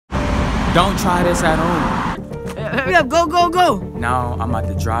Don't try this at home. Hurry up, go, go, go. Now I'm about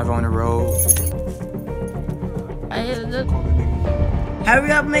to drive on the road. Hurry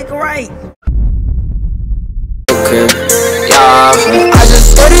up, make a right. Okay, yeah, I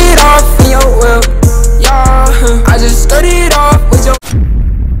just cut it off in your whip. Yeah, I just cut it off with your.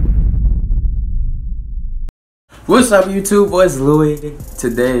 What's up, YouTube? It's Louis.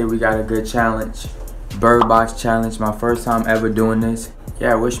 Today we got a good challenge. Bird box challenge. My first time ever doing this.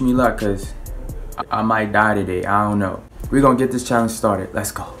 Yeah, wish me luck, cause I might die today. I don't know. We're gonna get this challenge started.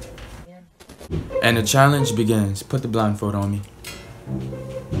 Let's go. And the challenge begins. Put the blindfold on me.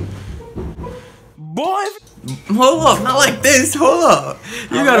 Boy, hold up, not like this. Hold up.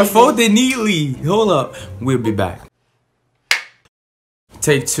 You gotta fold it neatly. Hold up. We'll be back.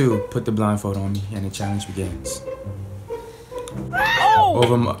 Take 2. Put the blindfold on me, and the challenge begins. Oh!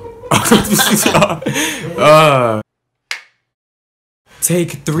 Over my.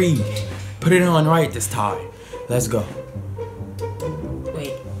 Take 3. Put it on right this time. Let's go.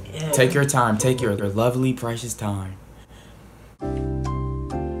 Wait. Take your time. Take your lovely, precious time.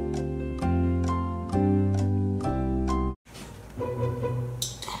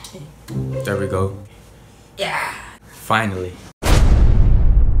 There we go. Yeah. Finally.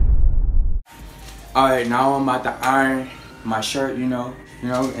 Alright, now I'm about to iron my shirt, you know,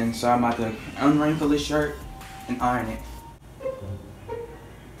 and so I'm about to unwrinkle the shirt and iron it.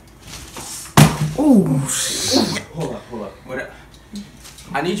 Ooh. Hold up. What?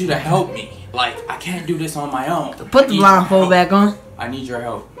 I need you to help me. Like, I can't do this on my own. Put the blindfold back on. I need your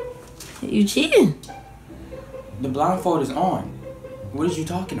help. You cheating? The blindfold is on. What are you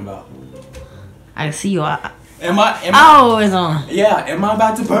talking about? I can see you. Am I Always on. Yeah, am I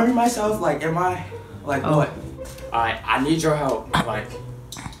about to burn myself? Like, am I? Like, what? Alright, I need your help. Like,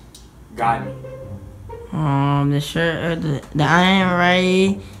 guide me. The shirt, the iron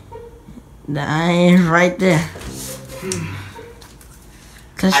right. The iron right there.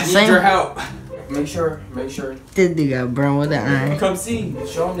 I need your help. Make sure. This dude got burned with the iron. Come see.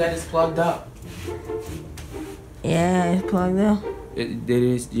 Show him that it's plugged up. Yeah, it's plugged up. Did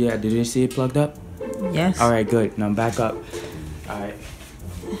it see it plugged up? Yes. Alright, good. Now back up. Alright.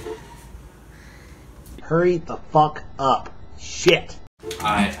 Hurry the fuck up. Shit.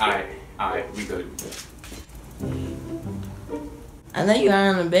 Alright, we good. I know you are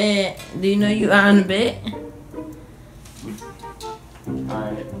on the bed. Do you know you are on the bed?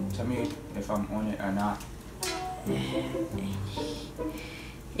 Alright, tell me if I'm on it or not.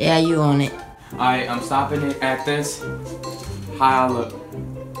 Yeah, you on it. Alright, I'm stopping it at this. How I look?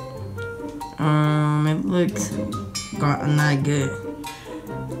 It looks not good.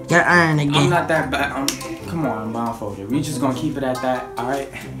 Got iron again. I'm not that bad. Come on, I'm blindfolded. We just gonna keep it at that,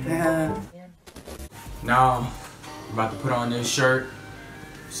 alright? Now, I'm about to put on this shirt.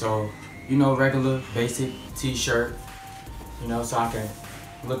 So, regular, basic t-shirt. So I can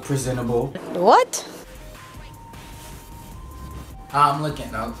look presentable. What? How I'm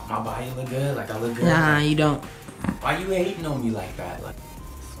looking? My body look good? Like I look good? Nah, you don't. Why you hating on me like that? Like,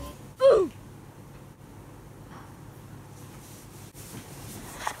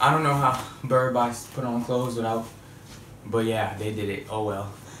 I don't know how Bird Box put on clothes without, but yeah, they did it. Oh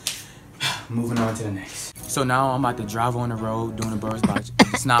well. Moving on to the next. So now I'm about to drive on the road doing a Bird Box.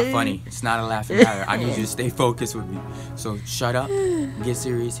 It's not funny. It's not a laughing matter. I need you to stay focused with me. So shut up. Get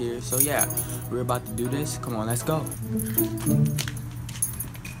serious here. So yeah, we're about to do this. Come on, let's go.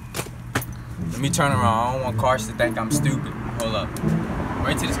 Let me turn around. I don't want cars to think I'm stupid. Hold up.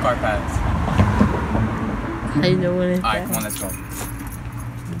 Wait till this car passes. How you know when it's Alright, come on, let's go.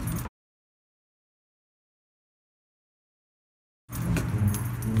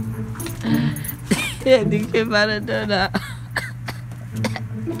 Yeah, you came about to do that.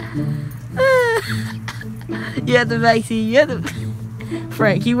 You have the vaccine. You have the.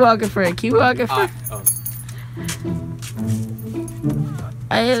 Frank, keep walking, Frank. Keep walking, Frank.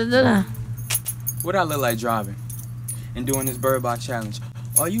 I had to do that. What I look like driving and doing this Bird Box challenge?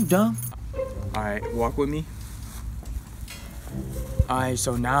 Are you dumb? Alright, walk with me. Alright,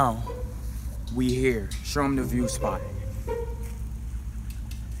 so now we here. Show them the view spot.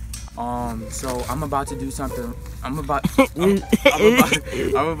 So I'm about to do something. I'm about to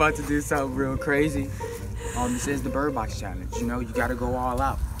do something real crazy. This is the Bird Box challenge. You gotta go all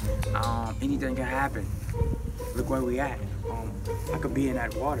out. Anything can happen. Look where we at. I could be in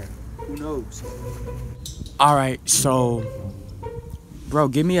that water. Who knows? Alright, so bro,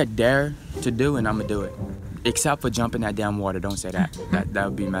 give me a dare to do and I'ma do it. Except for jumping that damn water. Don't say that. That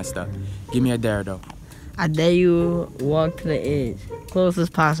would be messed up. Give me a dare though. I dare you walk to the edge, close as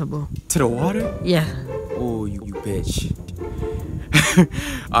possible. To the water? Yeah. Oh, you bitch.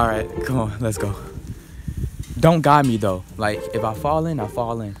 All right, come on, let's go. Don't guide me though. Like if I fall in, I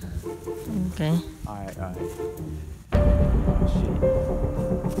fall in. Okay. All right. Oh, shit.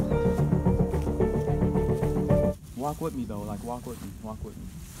 Walk with me though. Like walk with me. Walk with me.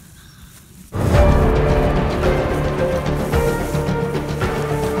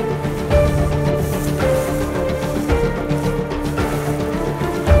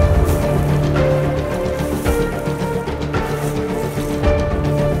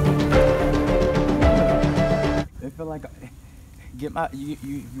 It feel like get my you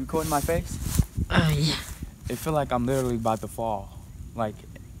recording my face? Oh yeah. It feel like I'm literally about to fall. Like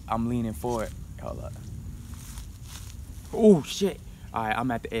I'm leaning forward. Hold up. Oh shit. Alright,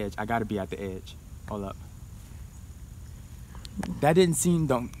 I'm at the edge. I gotta be at the edge. Hold up. That didn't seem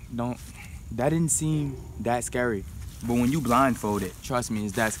that didn't seem that scary. But when you blindfolded, trust me,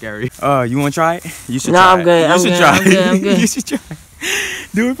 it's that scary. You wanna try it? You should try I'm good. it. You should try it. I'm good. You should try it.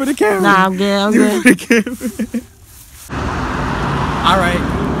 Do it for the camera. Nah, I'm good. Do it for the camera. Alright,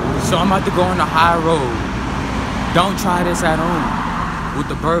 so I'm about to go on the high road. Don't try this at home. With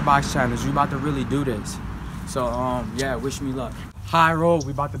the bird box challenge, you about to really do this. So, yeah, wish me luck. High road,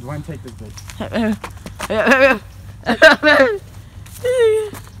 we about to doin take this bitch.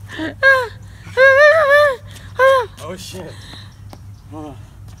 Oh shit. Hold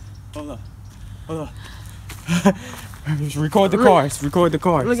on. Just record the cars. Record the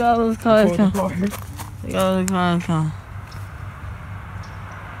cars. Look at all those cars come. Record the cars. Look at all those cars come.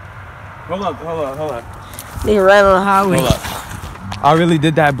 Hold up. They right on the highway. Hold up. I really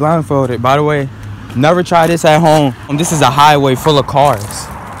did that blindfolded. By the way, never try this at home. This is a highway full of cars.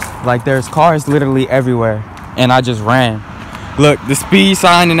 Like there's cars literally everywhere. And I just ran. Look, the speed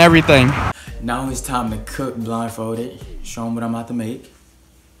sign and everything. Now it's time to cook blindfolded. Show them what I'm about to make.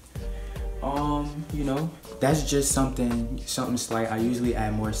 You know, that's just something slight. I usually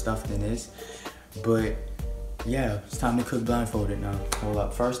add more stuff than this. But yeah, it's time to cook blindfolded now. Hold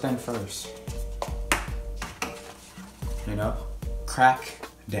up, first thing first. You know, crack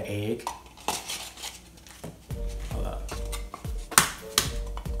the egg. Hold up.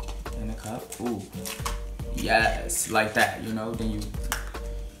 In the cup. Ooh. Yes, like that, you know. Then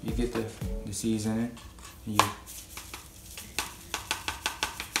you get the seasoning. You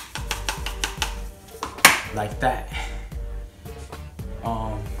like that.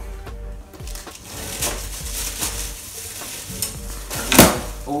 Oh,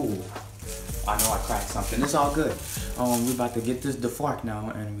 I know I cracked something. It's all good. We about to get the fork now,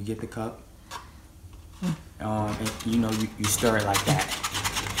 and we get the cup. And you know, you stir it like that.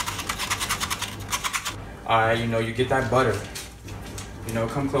 Alright, you know, you get that butter. You know,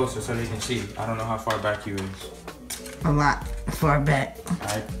 come closer so they can see. I don't know how far back you is. A lot far back.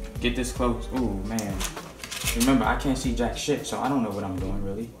 Alright, get this close. Ooh, man. Remember, I can't see jack shit, so I don't know what I'm doing,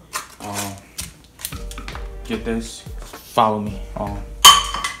 really. Get this. Follow me.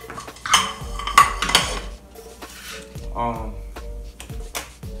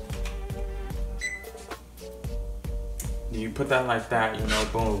 You put that like that, you know,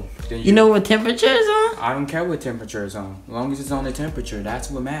 boom. Then You know what temperature is on? I don't care what temperature it's on. As long as it's on the temperature,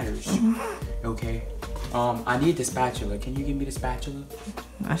 that's what matters. Okay. I need the spatula. Can you give me the spatula?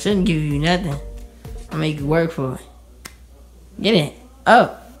 I shouldn't give you nothing. I'll make you work for it. Get it.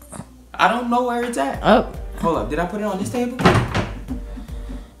 Up. I don't know where it's at. Up. Hold up. Did I put it on this table?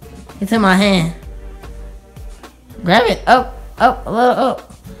 It's in my hand. Grab it. Up. Up. A little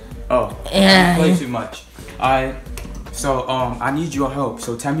up. Oh. Yeah. Play too much. Alright. So, I need your help.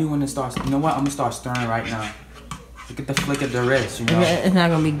 So tell me when it starts. You know what? I'm gonna start stirring right now. Look at the flick of the wrist, you know? It's not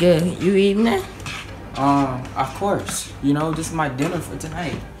gonna be good. You eating that? Of course. You know, this is my dinner for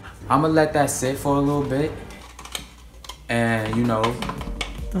tonight. I'm gonna let that sit for a little bit. And, you know,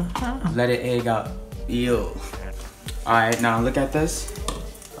 let it egg out. Ew. Alright, now look at this.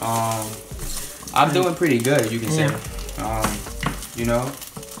 I'm doing pretty good, you can say. You know?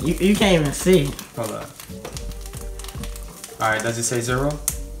 You can't even see. Hold up. Alright, does it say 0?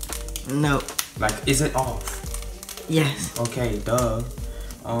 No. Like, is it off? Yes. Okay, duh.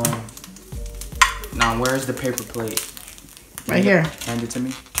 Now where's the paper plate? Right here. Hand it to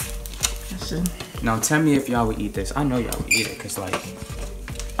me. That's it. Now tell me if y'all would eat this. I know y'all would eat it, cause like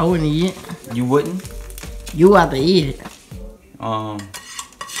I wouldn't eat it. You wouldn't? You have to eat it. And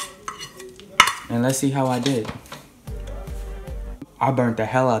let's see how I did. I burnt the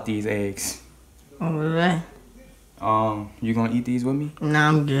hell out these eggs. What was that? You gonna eat these with me? Nah,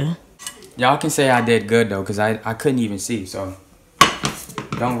 I'm good. Y'all can say I did good though, cause I couldn't even see, so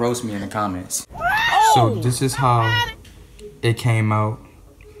don't roast me in the comments. So this is how it came out.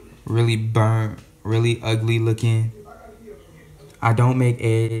 Really burnt, really ugly looking. I don't make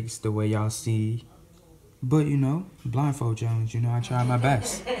eggs the way y'all see. But, you know, blindfold challenge, you know, I try my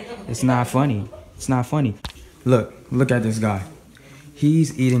best. It's not funny. It's not funny. Look at this guy.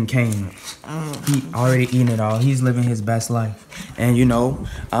 He's eating cane. He already eating it all. He's living his best life. And, you know,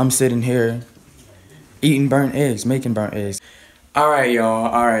 I'm sitting here eating burnt eggs, making burnt eggs. All right, y'all.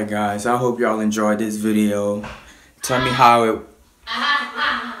 All right, guys. I hope y'all enjoyed this video. Tell me how it...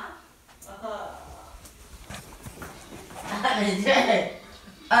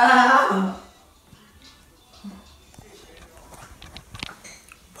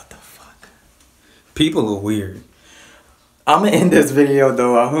 What the fuck? People are weird. I'm gonna end this video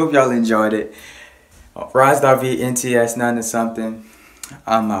though. I hope y'all enjoyed it. Ras.v NTS 9 to something.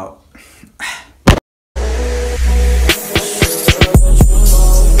 I'm out.